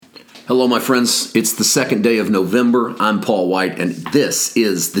Hello, my friends. It's the second day of November. I'm Paul White, and this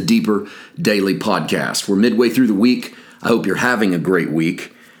is the Deeper Daily Podcast. We're midway through the week. I hope you're having a great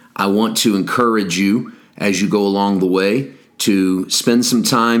week. I want to encourage you as you go along the way to spend some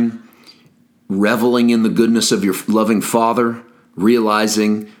time reveling in the goodness of your loving Father,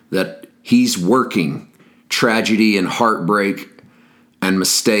 realizing that He's working tragedy and heartbreak and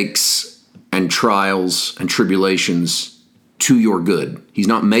mistakes and trials and tribulations to your good. He's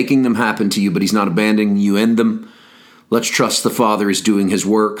not making them happen to you, but He's not abandoning you in them. Let's trust the Father is doing His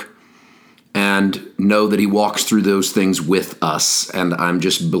work and know that He walks through those things with us. And I'm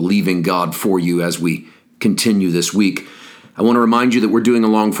just believing God for you as we continue this week. I want to remind you that we're doing a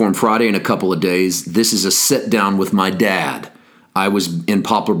long form Friday in a couple of days. This is a sit down with my dad. I was in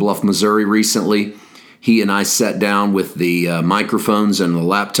Poplar Bluff, Missouri recently. He and I sat down with the microphones and the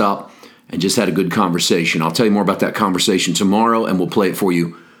laptop and just had a good conversation. I'll tell you more about that conversation tomorrow, and we'll play it for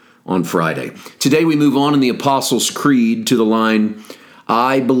you on Friday. Today we move on in the Apostles' Creed to the line,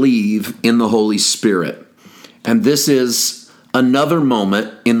 I believe in the Holy Spirit. And this is another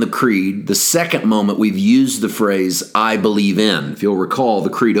moment in the Creed, the second moment we've used the phrase, I believe in. If you'll recall, the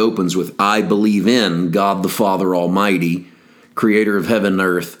Creed opens with, I believe in God the Father Almighty, creator of heaven and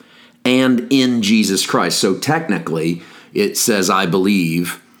earth, and in Jesus Christ. So technically, it says, I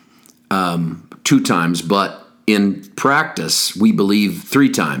believe, two times, but in practice, we believe three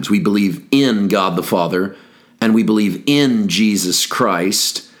times. We believe in God the Father, and we believe in Jesus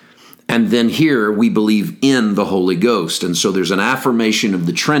Christ, and then here we believe in the Holy Ghost. And so there's an affirmation of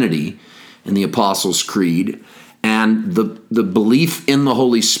the Trinity in the Apostles' Creed, and the belief in the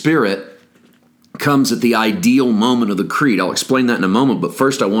Holy Spirit comes at the ideal moment of the Creed. I'll explain that in a moment, but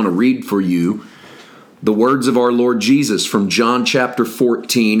first I want to read for you the words of our Lord Jesus from John chapter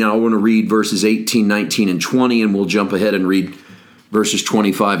 14. I want to read verses 18, 19, and 20, and we'll jump ahead and read verses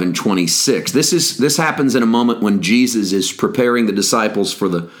 25 and 26. This happens in a moment when Jesus is preparing the disciples for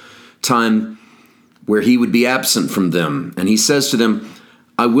the time where He would be absent from them. And He says to them,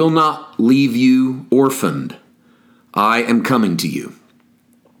 I will not leave you orphaned. I am coming to you.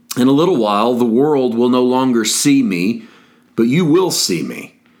 In a little while, the world will no longer see me, but you will see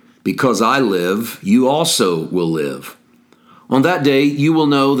me. Because I live, you also will live. On that day, you will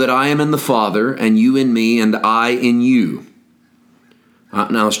know that I am in the Father, and you in me, and I in you.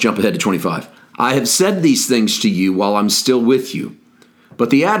 Now let's jump ahead to 25. I have said these things to you while I'm still with you. But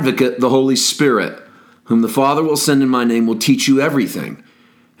the Advocate, the Holy Spirit, whom the Father will send in my name, will teach you everything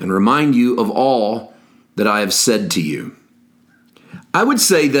and remind you of all that I have said to you. I would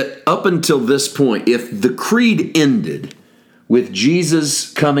say that up until this point, if the Creed ended with Jesus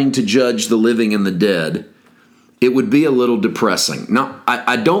coming to judge the living and the dead, it would be a little depressing. Now,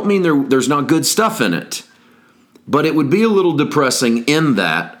 I don't mean there's not good stuff in it, but it would be a little depressing in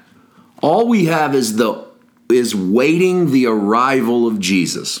that all we have is waiting the arrival of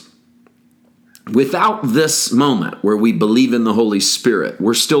Jesus. Without this moment where we believe in the Holy Spirit,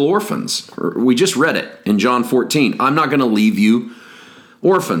 we're still orphans. We just read it in John 14. I'm not going to leave you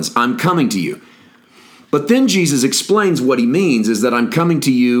orphans. I'm coming to you. But then Jesus explains what He means is that I'm coming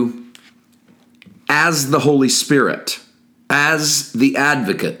to you as the Holy Spirit, as the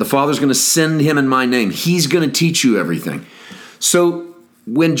Advocate. The Father's going to send Him in my name. He's going to teach you everything. So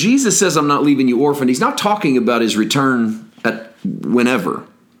when Jesus says, I'm not leaving you orphaned, He's not talking about His return at whenever.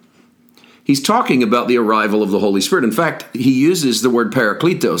 He's talking about the arrival of the Holy Spirit. In fact, He uses the word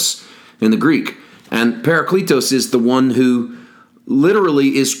parakletos in the Greek. And parakletos is the one who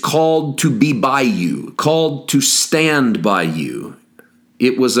literally is called to be by you, called to stand by you.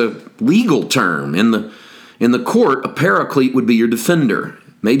 It was a legal term. In the court, a paraclete would be your defender,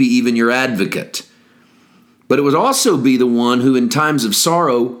 maybe even your advocate. But it would also be the one who in times of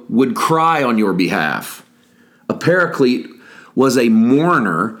sorrow would cry on your behalf. A paraclete was a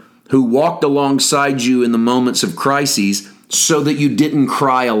mourner who walked alongside you in the moments of crises so that you didn't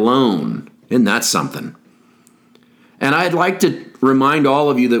cry alone. Isn't that something? And I'd like to remind all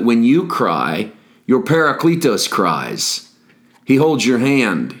of you that when you cry, your parakletos cries. He holds your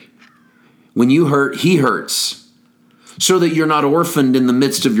hand. When you hurt, He hurts. So that you're not orphaned in the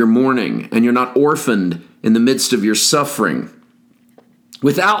midst of your mourning, and you're not orphaned in the midst of your suffering.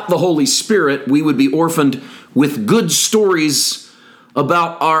 Without the Holy Spirit, we would be orphaned with good stories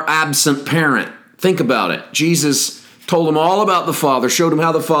about our absent parent. Think about it. Jesus told them all about the Father, showed them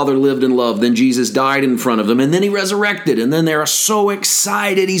how the Father lived and loved. Then Jesus died in front of them, and then He resurrected. And then they're so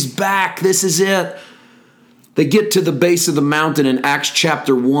excited. He's back. This is it. They get to the base of the mountain in Acts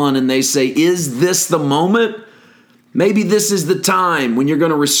chapter 1, and they say, is this the moment? Maybe this is the time when you're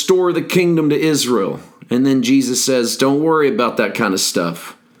going to restore the kingdom to Israel. And then Jesus says, don't worry about that kind of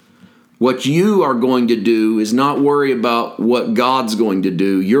stuff. What you are going to do is not worry about what God's going to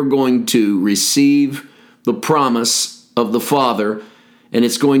do. You're going to receive the promise of the Father, and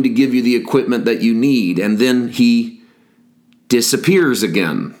it's going to give you the equipment that you need. And then he disappears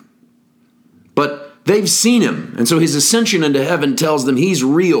again. But they've seen him. And so his ascension into heaven tells them he's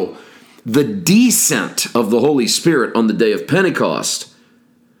real. The descent of the Holy Spirit on the day of Pentecost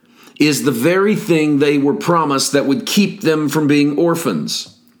is the very thing they were promised that would keep them from being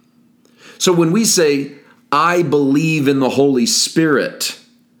orphans. So when we say, I believe in the Holy Spirit,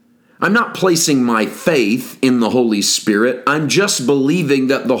 I'm not placing my faith in the Holy Spirit. I'm just believing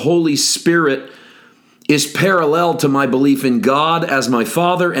that the Holy Spirit is parallel to my belief in God as my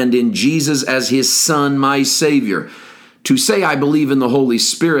Father and in Jesus as his Son, my Savior. To say I believe in the Holy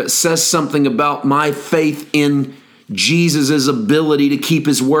Spirit says something about my faith in Jesus' ability to keep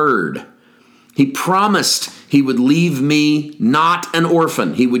his word. He promised he would leave me not an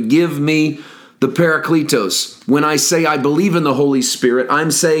orphan. He would give me the Parakletos. When I say I believe in the Holy Spirit,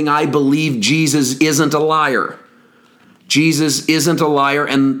 I'm saying I believe Jesus isn't a liar. Jesus isn't a liar,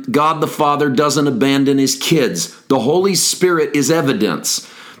 and God the Father doesn't abandon his kids. The Holy Spirit is evidence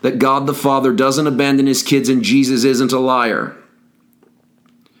that God the Father doesn't abandon his kids and Jesus isn't a liar.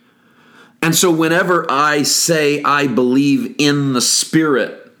 And so whenever I say I believe in the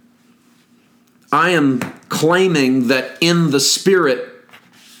Spirit, I am claiming that in the Spirit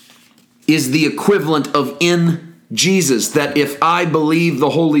is the equivalent of in Jesus. That if I believe the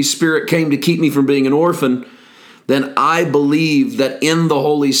Holy Spirit came to keep me from being an orphan, then I believe that in the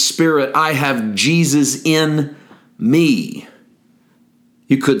Holy Spirit I have Jesus in me.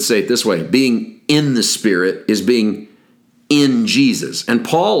 You could say it this way: being in the Spirit is being in Jesus. And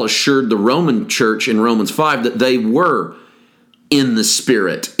Paul assured the Roman church in Romans 5 that they were in the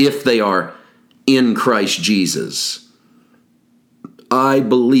Spirit if they are in Christ Jesus. I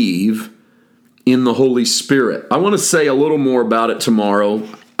believe in the Holy Spirit. I want to say a little more about it tomorrow.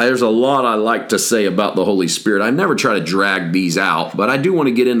 There's a lot I like to say about the Holy Spirit. I never try to drag these out, but I do want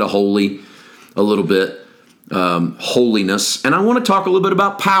to get into holy a little bit, holiness. And I want to talk a little bit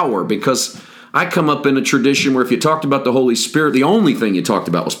about power, because I come up in a tradition where if you talked about the Holy Spirit, the only thing you talked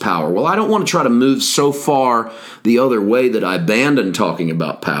about was power. Well, I don't want to try to move so far the other way that I abandon talking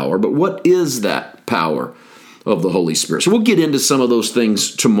about power, but what is that power of the Holy Spirit? So we'll get into some of those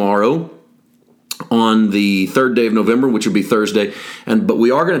things tomorrow on the 3rd day of November, which will be Thursday. But we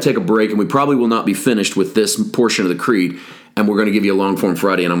are going to take a break, and we probably will not be finished with this portion of the Creed, and we're going to give you a Long Form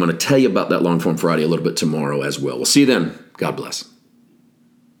Friday, and I'm going to tell you about that Long Form Friday a little bit tomorrow as well. We'll see you then. God bless.